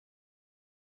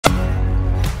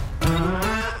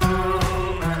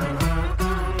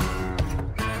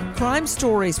 Crime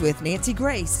Stories with Nancy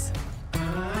Grace.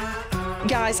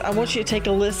 Guys, I want you to take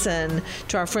a listen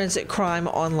to our friends at Crime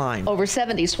Online. Over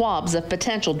 70 swabs of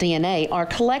potential DNA are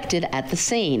collected at the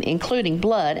scene, including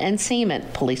blood and semen,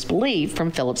 police believe,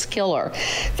 from Phillips' killer.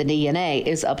 The DNA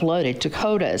is uploaded to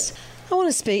CODIS. I want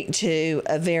to speak to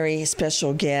a very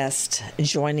special guest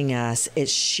joining us.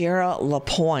 It's Shara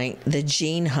LaPointe, the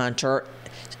gene hunter.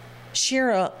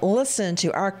 Shara, listen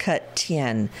to our Cut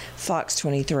 10, Fox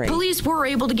 23. Police were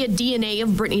able to get DNA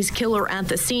of Brittany's killer at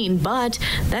the scene, but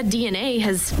that DNA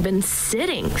has been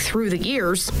sitting through the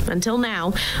years until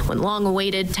now, when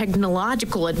long-awaited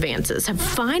technological advances have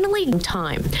finally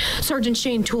time. Sergeant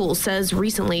Shane Toole says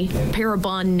recently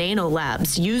Parabon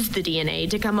Nanolabs used the DNA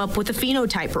to come up with a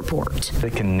phenotype report. They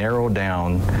can narrow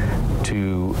down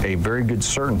to a very good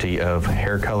certainty of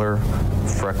hair color,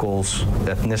 freckles,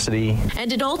 ethnicity.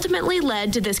 And it ultimately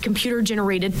led to this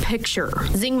computer-generated picture.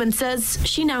 Zingman says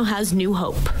she now has new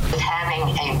hope.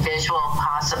 Having a visual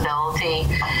possibility,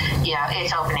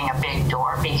 it's opening a big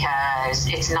door, because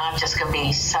it's not just going to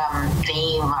be some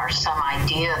theme or some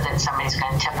idea that somebody's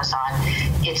going to tip us on.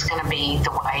 It's going to be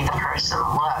the way the person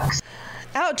looks.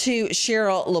 Out to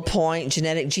Shara LaPointe,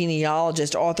 genetic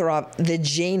genealogist, author of The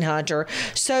Gene Hunter.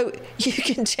 So you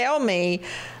can tell me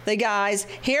the guy's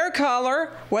hair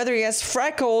color, whether he has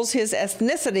freckles, his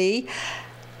ethnicity,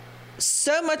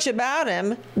 so much about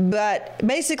him, but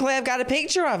basically I've got a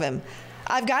picture of him.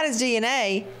 I've got his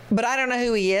DNA, but I don't know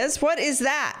who he is. What is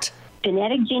that?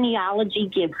 Genetic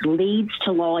genealogy gives leads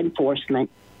to law enforcement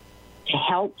to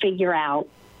help figure out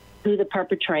who the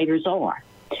perpetrators are.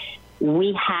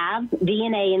 We have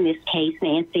DNA in this case,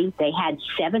 Nancy. They had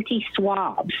 70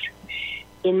 swabs.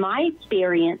 In my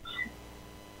experience,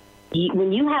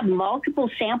 when you have multiple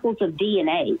samples of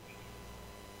DNA,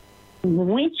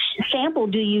 which sample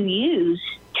do you use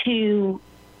to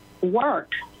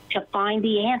work to find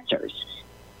the answers?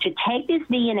 To take this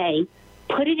DNA,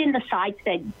 put it in the sites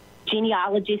that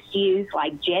genealogists use,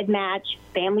 like GEDmatch,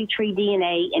 Family Tree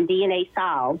DNA, and DNA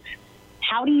Solves.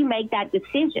 How do you make that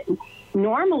decision?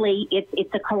 Normally,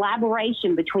 it's a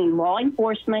collaboration between law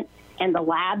enforcement and the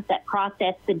labs that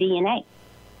process the DNA.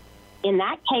 In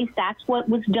that case, that's what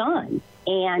was done.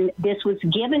 And this was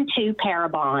given to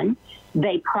Parabon.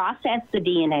 They processed the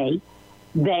DNA.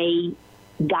 They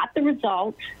got the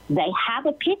results. They have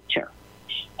a picture.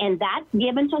 And that's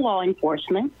given to law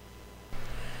enforcement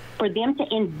for them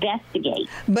to investigate.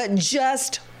 But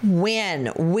just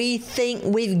when we think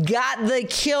we've got the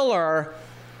killer,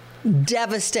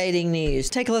 devastating news.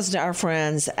 Take a listen to our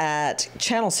friends at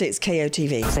Channel 6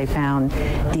 KOTV. They found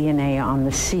DNA on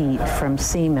the seat from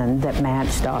semen that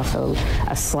matched also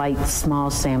a slight small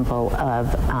sample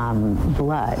of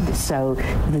blood. So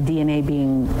the DNA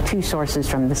being two sources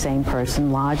from the same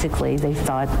person, logically they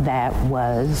thought that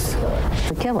was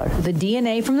the killer. The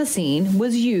DNA from the scene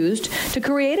was used to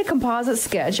create a composite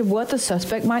sketch of what the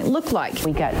suspect might look like.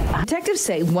 Detectives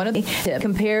say one of them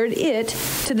compared it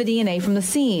to the DNA from the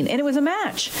scene, and it was a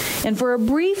match. And for a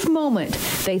brief moment,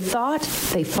 they thought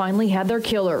they finally had their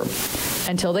killer.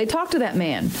 Until they talked to that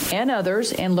man and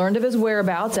others and learned of his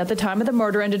whereabouts at the time of the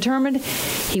murder and determined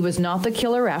he was not the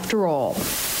killer after all.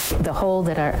 The hole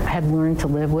that I had learned to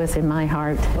live with in my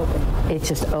heart, it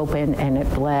just opened and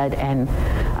it bled, and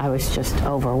I was just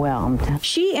overwhelmed.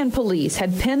 She and police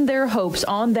had pinned their hopes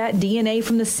on that DNA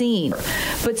from the scene.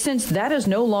 But since that is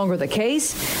no longer the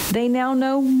case, they now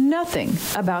know nothing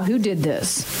about who did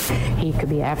this. He could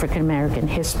be African American,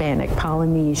 Hispanic,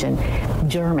 Polynesian,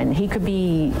 German. He could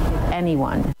be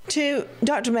anyone. To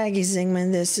Dr. Maggie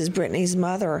Zingman, this is Brittany's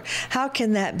mother. How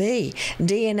can that be?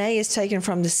 DNA is taken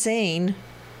from the scene,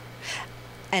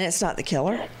 and it's not the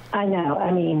killer? I know.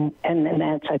 I mean, and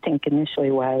that's, I think, initially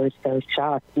why I was so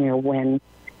shocked, when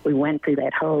we went through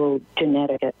that whole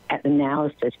genetic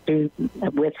analysis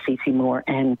with CeCe Moore,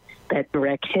 and that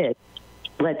direct hit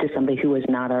led to somebody who was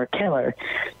not our killer.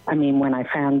 I mean, when I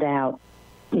found out,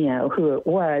 who it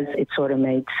was, it sort of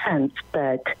made sense,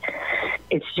 but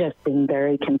it's just been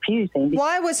very confusing.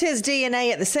 Why was his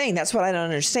DNA at the scene? That's what I don't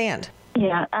understand.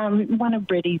 Yeah, one of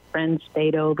Brittany's friends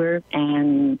stayed over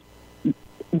and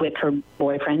with her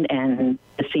boyfriend, and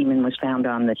the semen was found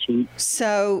on the sheet.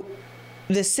 So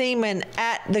the semen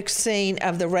at the scene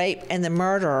of the rape and the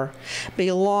murder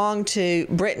belonged to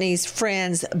Brittany's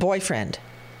friend's boyfriend.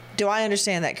 Do I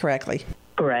understand that correctly?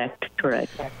 Correct.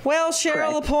 Well,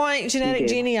 Cheryl LaPointe, genetic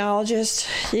genealogist,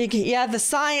 you have the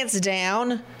science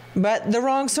down, but the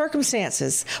wrong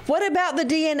circumstances. What about the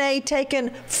DNA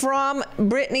taken from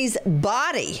Brittany's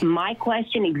body? My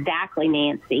question exactly,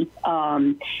 Nancy.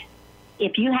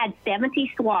 If you had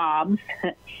 70 swabs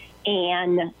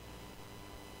and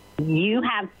you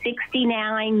have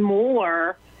 69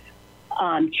 more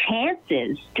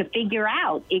chances to figure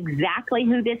out exactly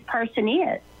who this person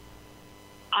is,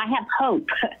 I have hope.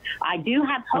 I do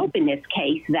have hope in this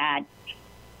case that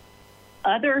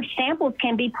other samples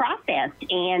can be processed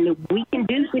and we can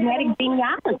do genetic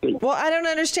genealogy. Well, I don't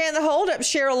understand the holdup,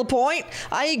 Cheryl LaPointe.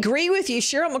 I agree with you.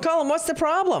 Cheryl McCollum, what's the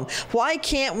problem? Why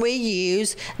can't we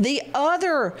use the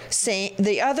other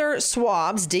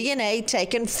swabs, DNA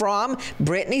taken from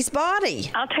Brittany's body?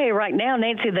 I'll tell you right now,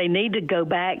 Nancy, they need to go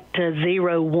back to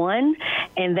 01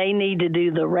 and they need to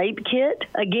do the rape kit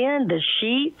again, the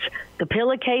sheets, the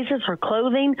pillowcases, her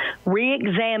clothing,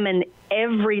 re-examine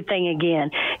everything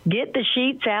again. Get the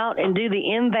sheets out and do the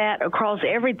MVAT across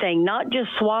everything, not just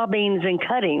swabbings and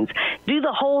cuttings. Do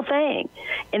the whole thing.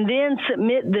 And then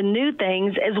submit the new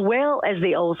things as well as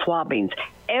the old swabbings.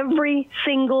 Every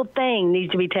single thing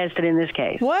needs to be tested in this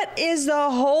case. What is the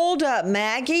holdup,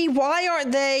 Maggie? Why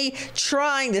aren't they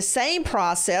trying the same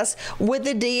process with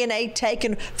the DNA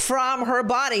taken from her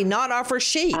body, not off her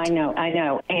sheet? I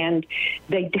know. And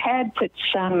they had put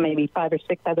some, maybe 5 or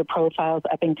 6 other profiles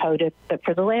up in CODIS, but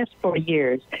for the last 4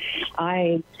 years,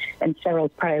 I, and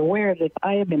Sarah's probably aware of this,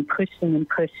 I have been pushing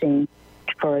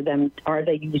for them. Are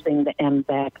they using the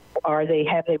MVAC?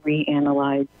 Have they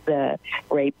reanalyzed the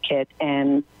rape kit?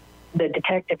 And the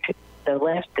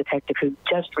last detective who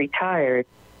just retired,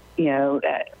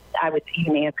 I was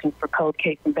even asking for cold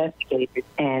case investigators,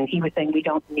 and he was saying we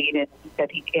don't need it. He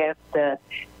said he asked the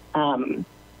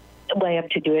lab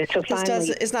to do it. So finally,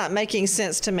 it's not making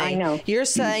sense to me. I know. You're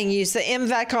saying use the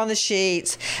MVAC on the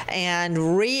sheets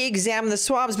and re-examine the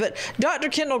swabs, but Dr.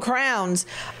 Kendall Crowns,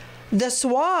 the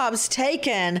swabs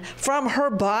taken from her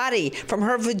body, from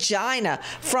her vagina,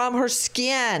 from her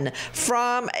skin,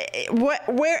 from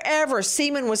wherever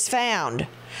semen was found,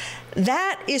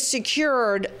 that is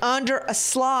secured under a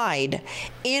slide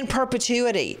in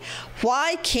perpetuity.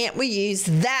 Why can't we use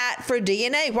that for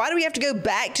DNA? Why do we have to go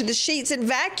back to the sheets and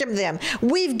vacuum them?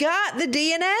 We've got the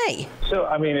DNA. So,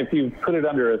 I mean, if you put it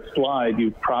under a slide,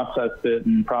 you've processed it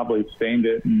and probably stained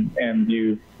it, and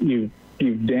you've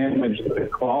damaged the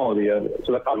quality of it.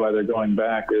 So that's why they're going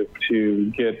back, is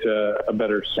to get a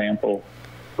better sample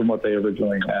from what they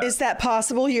originally had. Is that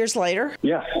possible years later?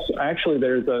 Yes. Actually,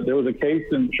 there was a case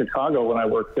in Chicago when I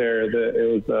worked there that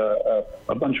it was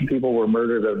a bunch of people were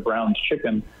murdered at Brown's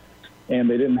Chicken, and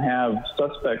they didn't have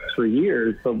suspects for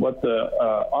years. But what the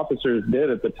officers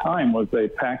did at the time was they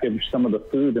packaged some of the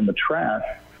food in the trash,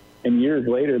 and years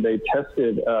later they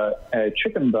tested a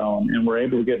chicken bone and were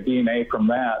able to get DNA from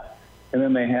that. And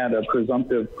then they had a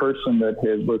presumptive person that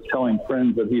was telling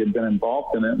friends that he had been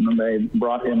involved in it, and then they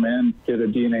brought him in, did a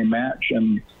DNA match,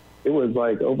 and it was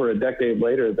like over a decade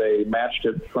later they matched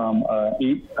it from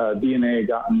DNA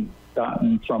gotten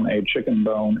from a chicken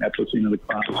bone at the scene of the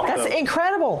crime. That's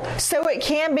incredible. So it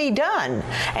can be done,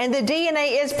 and the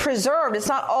DNA is preserved. It's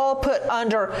not all put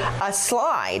under a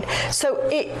slide. So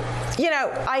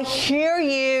I hear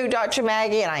you, Dr.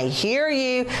 Maggie, and I hear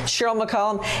you, Cheryl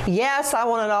McCollum. Yes, I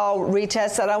want it all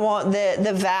retested. I want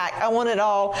the VAC. I want it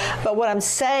all. But what I'm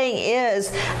saying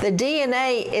is the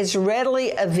DNA is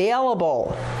readily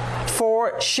available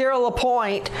for Cheryl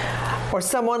LaPointe or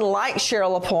someone like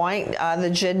Cheryl LaPointe,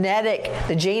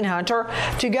 the gene hunter,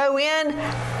 to go in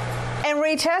and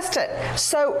retest it.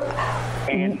 So,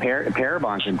 and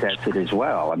Parabon can test it as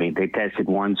well. I mean, they tested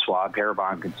one swab.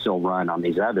 Parabon can still run on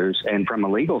these others. And from a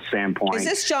legal standpoint, is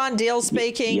this John Deal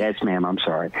speaking? Yes, ma'am. I'm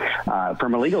sorry.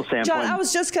 From a legal standpoint, John, I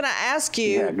was just going to ask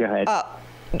you. Yeah, go ahead.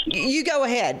 You go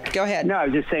ahead. Go ahead. No, I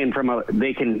was just saying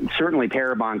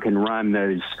Parabon can run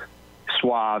those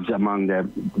swabs among the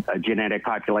genetic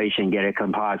population, get a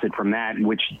composite from that,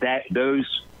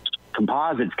 those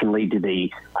composites can lead to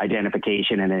the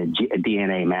identification and a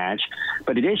DNA match.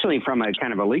 But additionally, from a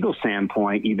kind of a legal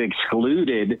standpoint, you've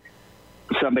excluded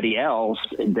somebody else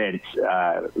that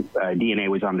DNA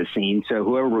was on the scene. So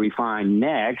whoever we find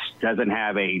next doesn't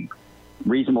have a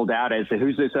reasonable doubt as to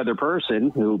who's this other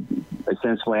person who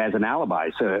essentially has an alibi.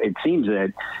 So it seems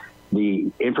that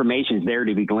the information is there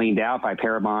to be gleaned out by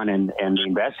Parabon and the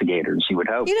investigators, you would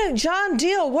hope. John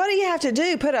Deal, what do you have to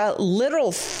do? Put a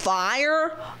literal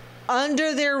fire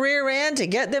under their rear end to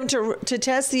get them to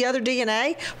test the other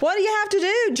DNA? What do you have to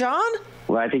do, John?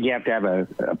 Well, I think you have to have a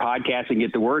podcast and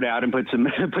get the word out and put some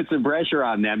pressure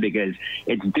on them, because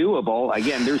it's doable.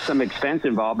 Again, there's some expense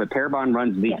involved, but Parabon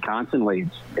runs these constantly.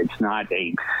 It's not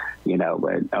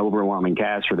an overwhelming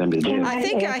task for them to do. I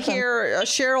think I hear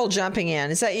Cheryl jumping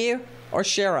in. Is that you or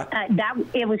Shara?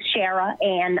 It was Shara,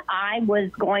 and I was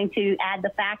going to add the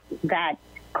fact that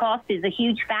cost is a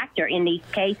huge factor in these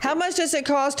cases. How much does it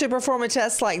cost to perform a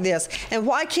test like this? And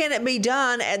why can't it be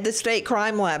done at the state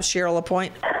crime lab, Cheryl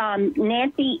LaPointe?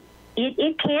 Nancy,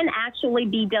 it can actually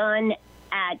be done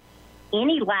at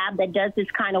any lab that does this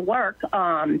kind of work.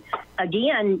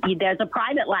 Again, there's a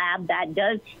private lab that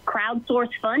does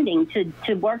crowdsource funding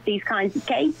to work these kinds of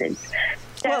cases.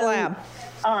 So, what lab?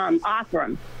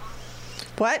 Othram.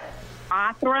 What?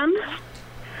 Othram.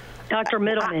 Dr.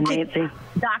 Middleman, Nancy.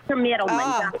 Dr. Middleman.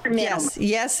 Dr. Middleman.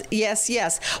 Yes.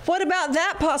 What about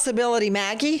that possibility,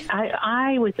 Maggie?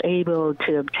 I was able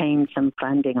to obtain some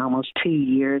funding almost 2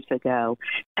 years ago,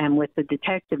 and with the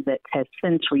detective that has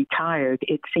since retired,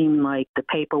 it seemed like the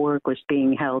paperwork was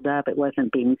being held up. It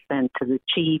wasn't being sent to the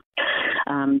chief.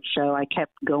 So I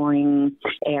kept going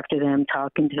after them,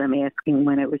 talking to them, asking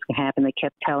when it was going to happen. They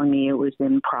kept telling me it was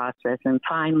in process. And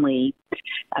finally,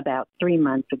 about 3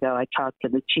 months ago, I talked to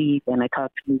the chief and I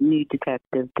talked to the new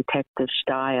Detective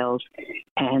Stiles,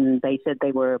 and they said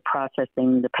they were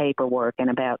processing the paperwork. And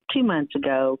about 2 months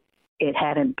ago, it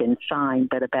hadn't been signed,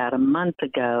 but about a month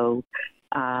ago,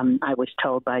 I was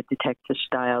told by Detective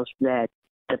Stiles that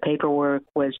the paperwork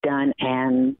was done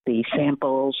and the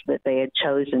samples that they had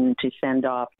chosen to send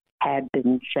off had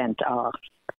been sent off.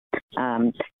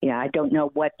 I don't know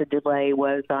what the delay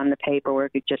was on the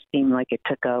paperwork. It just seemed like it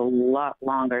took a lot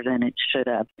longer than it should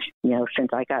have,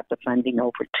 since I got the funding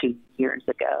over 2 years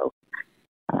ago.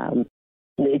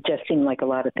 It just seemed like a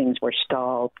lot of things were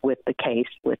stalled with the case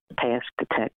with the past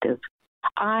detective.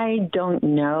 I don't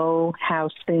know how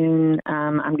soon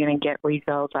I'm going to get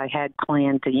results. I had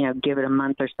planned to, give it a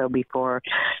month or so before.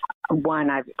 One,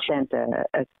 I've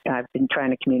been trying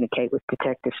to communicate with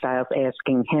Detective Stiles,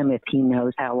 asking him if he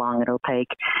knows how long it'll take.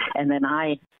 And then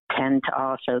I tend to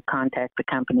also contact the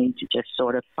company to just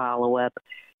sort of follow up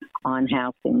on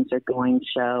how things are going.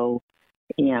 So,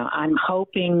 I'm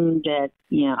hoping that,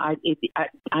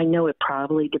 I know it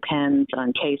probably depends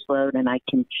on caseload, and I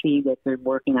can see that they're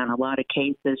working on a lot of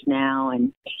cases now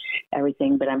and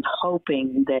everything, but I'm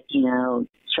hoping that,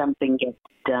 something gets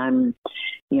done,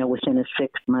 within a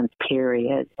 6-month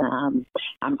period. I'm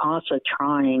also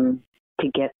trying to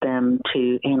get them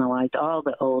to analyze all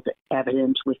the old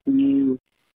evidence with new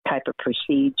type of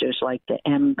procedures like the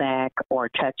MBAC or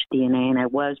touch DNA, and I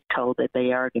was told that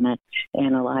they are going to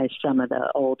analyze some of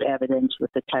the old evidence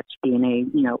with the touch DNA,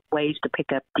 ways to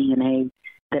pick up DNA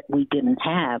that we didn't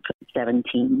have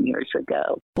 17 years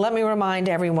ago. Let me remind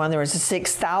everyone there is a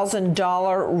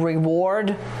 $6,000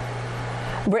 reward.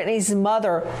 Brittany's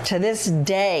mother, to this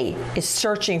day, is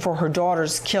searching for her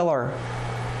daughter's killer.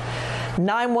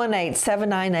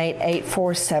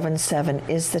 918-798-8477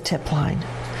 is the tip line.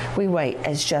 We wait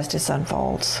as justice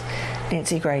unfolds.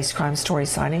 Nancy Grace, Crime Story,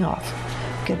 signing off.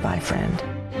 Goodbye, friend.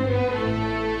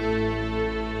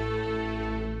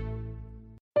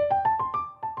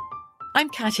 I'm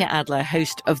Katya Adler,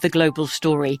 host of The Global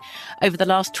Story. Over the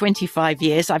last 25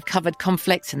 years, I've covered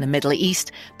conflicts in the Middle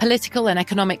East, political and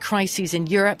economic crises in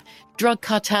Europe, drug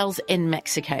cartels in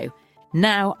Mexico.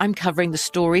 Now I'm covering the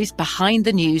stories behind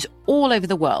the news all over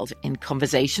the world in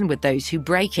conversation with those who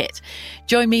break it.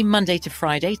 Join me Monday to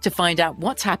Friday to find out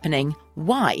what's happening,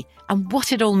 why, and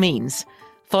what it all means.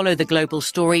 Follow The Global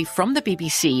Story from the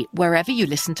BBC wherever you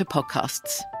listen to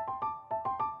podcasts.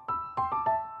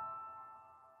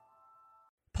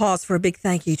 Pause for a big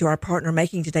thank you to our partner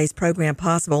making today's program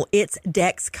possible. It's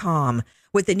Dexcom.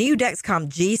 With the new Dexcom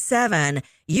G7,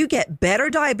 you get better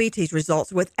diabetes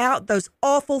results without those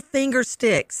awful finger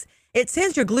sticks. It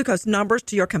sends your glucose numbers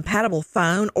to your compatible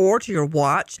phone or to your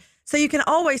watch, so you can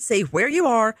always see where you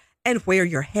are and where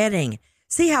you're heading.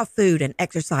 See how food and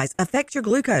exercise affect your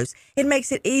glucose. It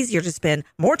makes it easier to spend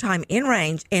more time in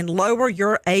range and lower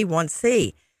your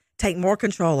A1C. Take more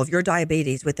control of your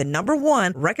diabetes with the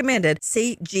 #1 recommended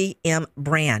CGM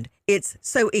brand. It's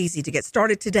so easy to get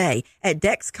started today at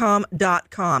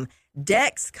Dexcom.com.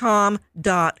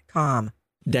 Dexcom.com.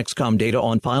 Dexcom data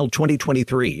on file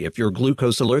 2023. If your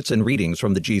glucose alerts and readings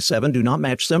from the G7 do not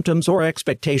match symptoms or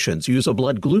expectations, use a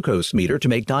blood glucose meter to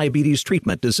make diabetes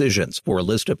treatment decisions. For a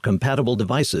list of compatible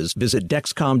devices, visit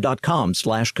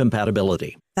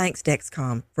Dexcom.com/compatibility. Thanks,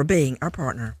 Dexcom, for being our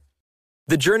partner.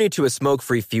 The journey to a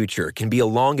smoke-free future can be a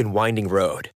long and winding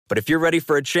road, but if you're ready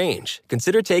for a change,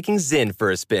 consider taking Zyn for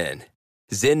a spin.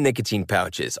 Zyn nicotine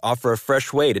pouches offer a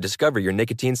fresh way to discover your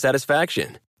nicotine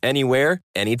satisfaction. Anywhere,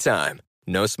 anytime.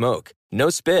 No smoke, no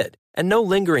spit, and no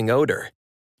lingering odor.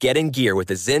 Get in gear with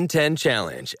the Zyn 10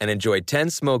 Challenge and enjoy 10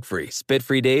 smoke-free,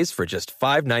 spit-free days for just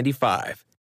 $5.95.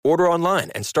 Order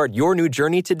online and start your new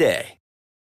journey today.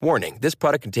 Warning, this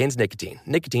product contains nicotine.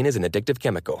 Nicotine is an addictive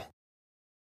chemical.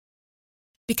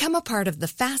 Become a part of the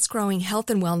fast-growing health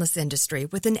and wellness industry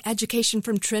with an education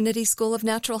from Trinity School of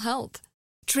Natural Health.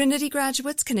 Trinity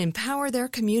graduates can empower their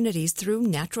communities through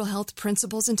natural health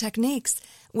principles and techniques,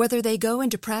 whether they go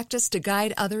into practice to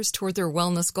guide others toward their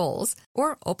wellness goals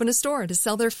or open a store to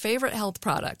sell their favorite health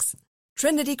products.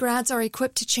 Trinity grads are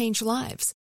equipped to change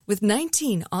lives with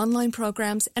 19 online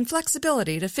programs and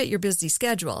flexibility to fit your busy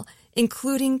schedule,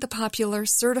 including the popular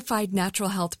Certified Natural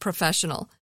Health Professional.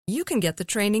 You can get the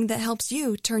training that helps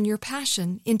you turn your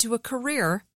passion into a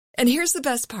career. And here's the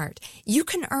best part. You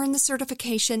can earn the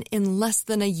certification in less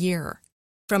than a year.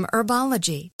 From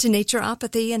herbology to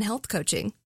naturopathy and health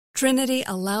coaching, Trinity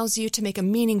allows you to make a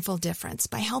meaningful difference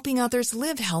by helping others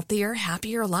live healthier,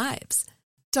 happier lives.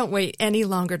 Don't wait any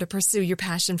longer to pursue your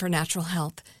passion for natural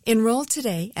health. Enroll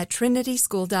today at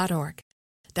trinityschool.org.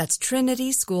 That's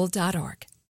trinityschool.org.